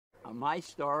My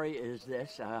story is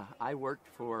this. I worked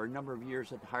for a number of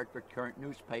years at the Hartford Current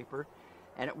newspaper,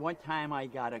 and at one time I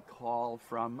got a call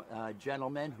from a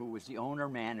gentleman who was the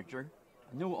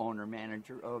new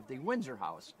owner-manager of the Windsor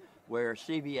House, where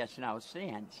CBS now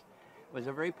stands. It was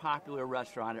a very popular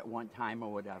restaurant at one time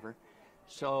or whatever.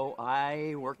 So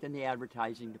I worked in the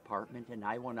advertising department, and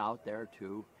I went out there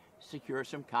to secure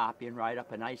some copy and write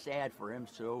up a nice ad for him,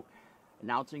 so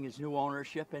announcing his new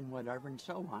ownership and whatever and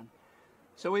so on.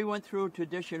 So we went through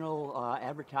traditional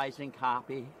advertising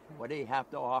copy. What do you have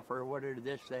to offer? What are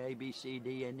this, A, B, C,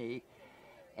 D, and E?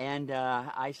 And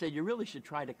I said, you really should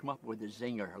try to come up with a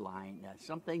zinger line,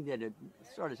 something that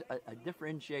sort of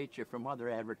differentiates you from other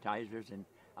advertisers and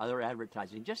other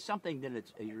advertising, just something that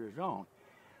it's your own.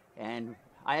 And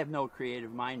I have no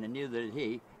creative mind, and neither did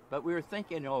he. But we were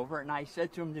thinking over, and I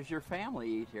said to him, does your family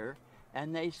eat here?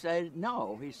 And they said,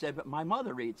 no. He said, but my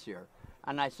mother eats here.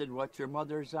 And I said, what's your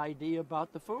mother's idea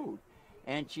about the food?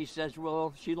 And she says,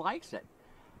 well, she likes it.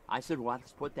 I said, well,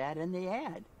 let's put that in the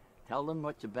ad. Tell them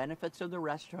what the benefits of the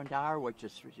restaurant are, what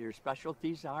your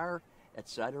specialties are,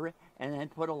 etc. And then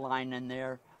put a line in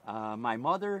there. My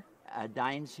mother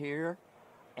dines here,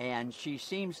 and she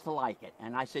seems to like it.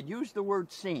 And I said, use the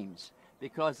word seems,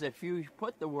 because if you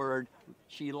put the word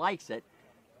she likes it,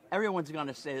 everyone's going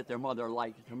to say that their mother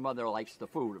likes the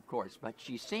food, of course, but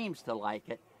she seems to like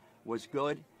it was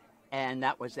good, and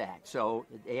that was that. So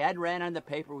the ad ran on the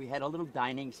paper. We had a little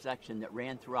dining section that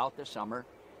ran throughout the summer,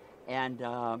 and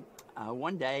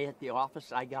one day at the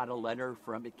office I got a letter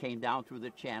it came down through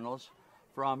the channels,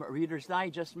 from Reader's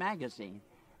Digest magazine,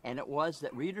 and it was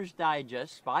that Reader's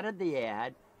Digest spotted the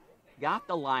ad, got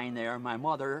the line there, my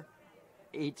mother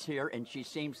eats here and she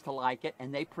seems to like it,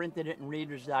 and they printed it in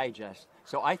Reader's Digest.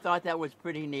 So I thought that was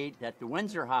pretty neat that the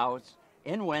Windsor House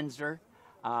in Windsor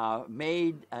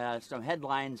made some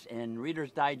headlines in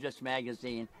Reader's Digest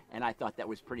magazine, and I thought that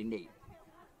was pretty neat.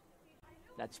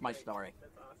 That's my story.